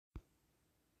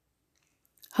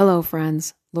Hello,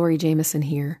 friends. Lori Jameson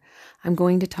here. I'm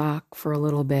going to talk for a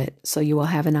little bit so you will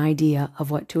have an idea of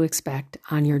what to expect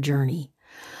on your journey.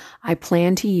 I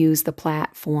plan to use the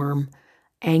platform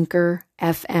Anchor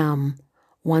FM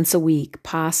once a week,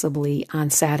 possibly on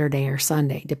Saturday or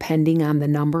Sunday, depending on the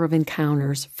number of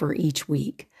encounters for each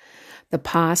week. The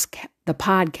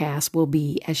podcast will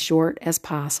be as short as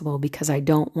possible because I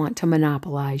don't want to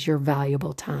monopolize your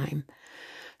valuable time.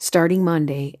 Starting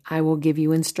Monday, I will give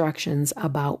you instructions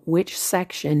about which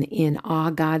section in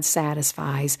Awe God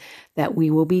Satisfies that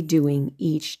we will be doing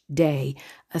each day,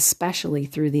 especially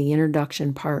through the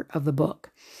introduction part of the book.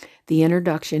 The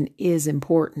introduction is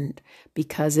important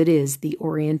because it is the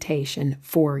orientation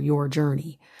for your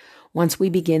journey. Once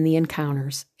we begin the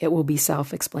encounters, it will be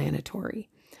self-explanatory.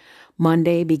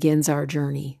 Monday begins our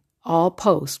journey. All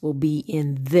posts will be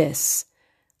in this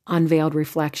Unveiled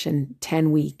Reflection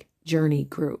 10-week journey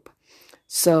group.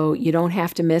 So you don't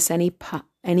have to miss any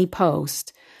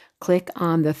post. Click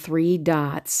on the 3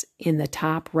 dots in the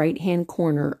top right-hand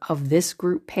corner of this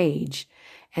group page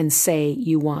and say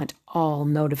you want all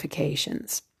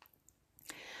notifications.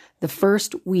 The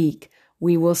first week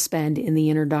we will spend in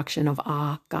the introduction of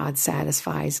Awe God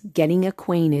Satisfies, getting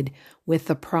acquainted with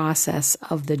the process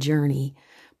of the journey.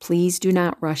 Please do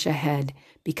not rush ahead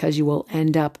because you will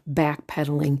end up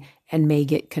backpedaling and may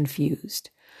get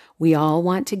confused. We all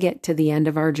want to get to the end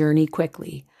of our journey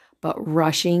quickly, but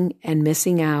rushing and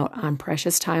missing out on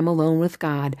precious time alone with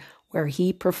God, where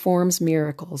He performs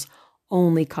miracles,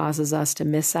 only causes us to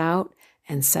miss out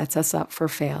and sets us up for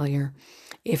failure.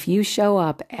 If you show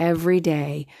up every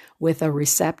day with a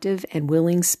receptive and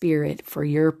willing spirit for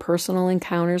your personal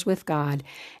encounters with God,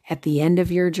 at the end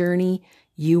of your journey,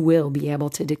 you will be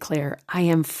able to declare, "I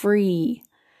am free."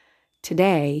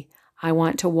 Today, I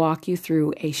want to walk you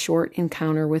through a short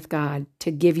encounter with God to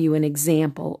give you an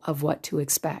example of what to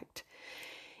expect.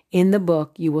 In the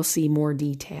book, you will see more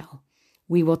detail.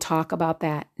 We will talk about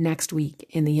that next week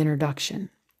in the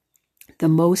introduction. The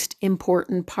most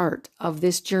important part of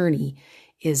this journey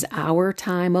is our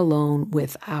time alone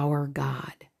with our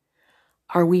God.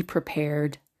 Are we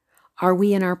prepared? Are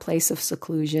we in our place of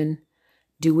seclusion?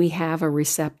 Do we have a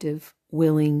receptive,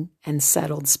 willing, and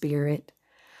settled spirit?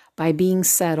 By being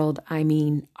settled, I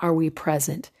mean, are we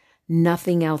present?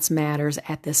 Nothing else matters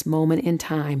at this moment in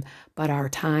time but our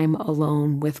time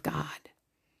alone with God.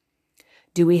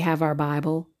 Do we have our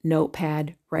Bible,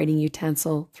 notepad, writing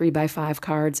utensil, 3x5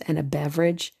 cards, and a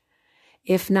beverage?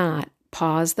 If not,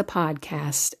 pause the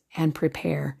podcast and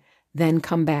prepare, then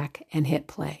come back and hit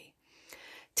play.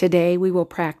 Today we will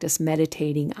practice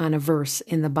meditating on a verse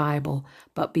in the Bible,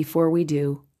 but before we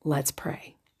do, let's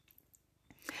pray.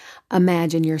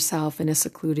 Imagine yourself in a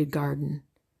secluded garden.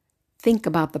 Think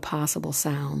about the possible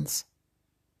sounds,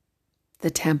 the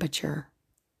temperature,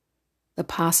 the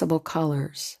possible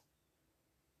colors,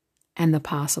 and the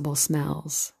possible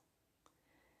smells.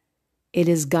 It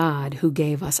is God who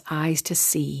gave us eyes to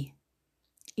see,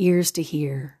 ears to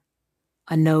hear,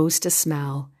 a nose to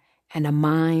smell, and a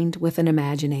mind with an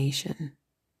imagination.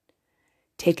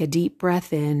 Take a deep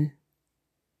breath in.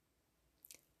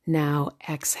 Now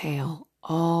exhale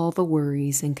all the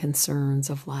worries and concerns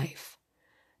of life.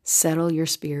 Settle your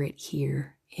spirit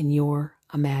here in your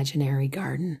imaginary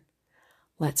garden.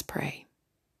 Let's pray.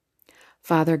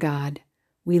 Father God,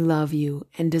 we love you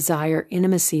and desire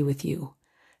intimacy with you.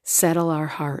 Settle our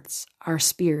hearts, our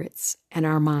spirits, and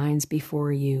our minds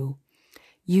before you.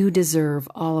 You deserve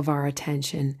all of our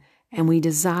attention, and we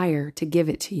desire to give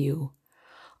it to you.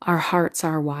 Our hearts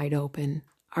are wide open.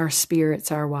 Our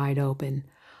spirits are wide open.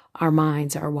 Our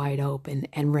minds are wide open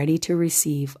and ready to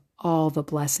receive all the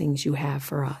blessings you have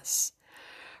for us.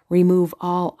 Remove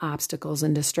all obstacles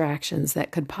and distractions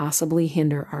that could possibly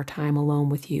hinder our time alone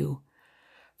with you.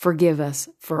 Forgive us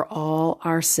for all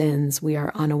our sins we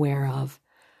are unaware of.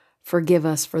 Forgive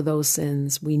us for those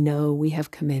sins we know we have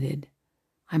committed.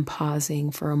 I'm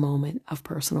pausing for a moment of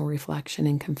personal reflection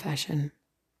and confession.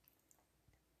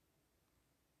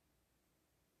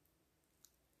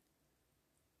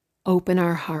 Open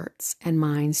our hearts and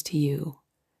minds to you.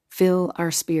 Fill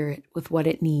our spirit with what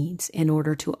it needs in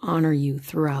order to honor you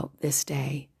throughout this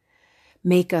day.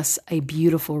 Make us a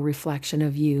beautiful reflection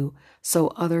of you so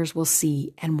others will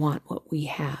see and want what we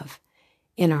have.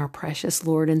 In our precious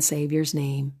Lord and Savior's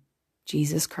name,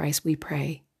 Jesus Christ, we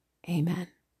pray. Amen.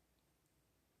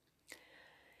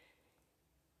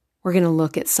 We're going to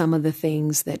look at some of the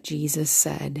things that Jesus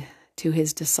said to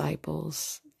his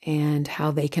disciples and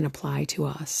how they can apply to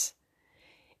us.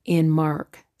 In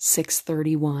Mark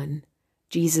 6:31,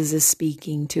 Jesus is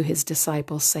speaking to his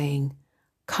disciples saying,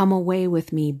 "Come away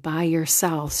with me by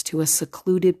yourselves to a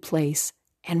secluded place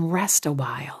and rest a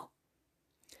while.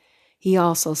 He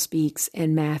also speaks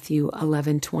in Matthew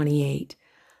 11:28,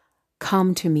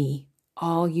 "Come to me,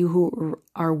 all you who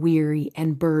are weary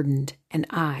and burdened, and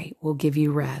I will give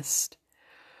you rest."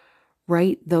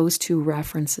 Write those two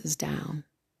references down.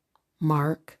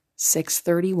 Mark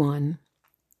 6:31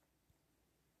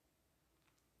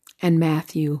 and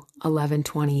Matthew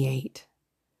 11:28.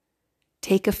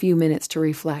 Take a few minutes to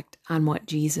reflect on what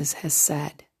Jesus has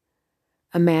said.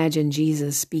 Imagine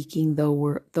Jesus speaking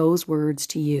those words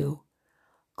to you.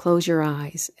 Close your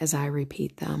eyes as I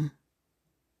repeat them.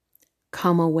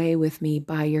 Come away with me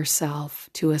by yourself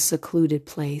to a secluded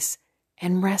place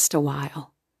and rest a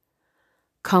while.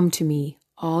 Come to me,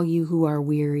 all you who are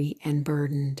weary and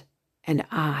burdened, and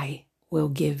I will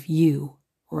give you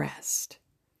rest.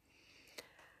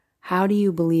 How do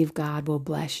you believe God will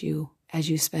bless you as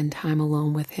you spend time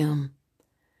alone with Him?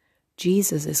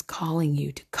 Jesus is calling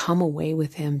you to come away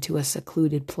with Him to a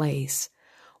secluded place.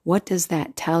 What does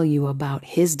that tell you about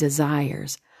His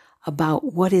desires,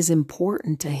 about what is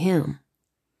important to Him?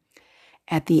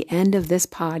 At the end of this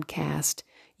podcast,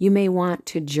 you may want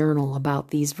to journal about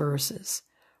these verses.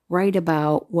 Write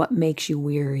about what makes you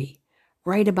weary.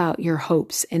 Write about your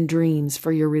hopes and dreams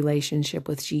for your relationship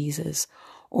with Jesus,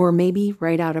 or maybe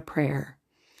write out a prayer.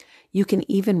 You can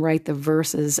even write the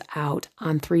verses out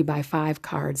on 3x5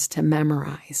 cards to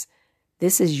memorize.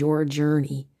 This is your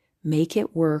journey. Make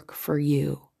it work for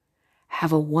you.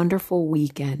 Have a wonderful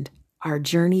weekend. Our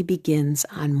journey begins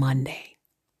on Monday.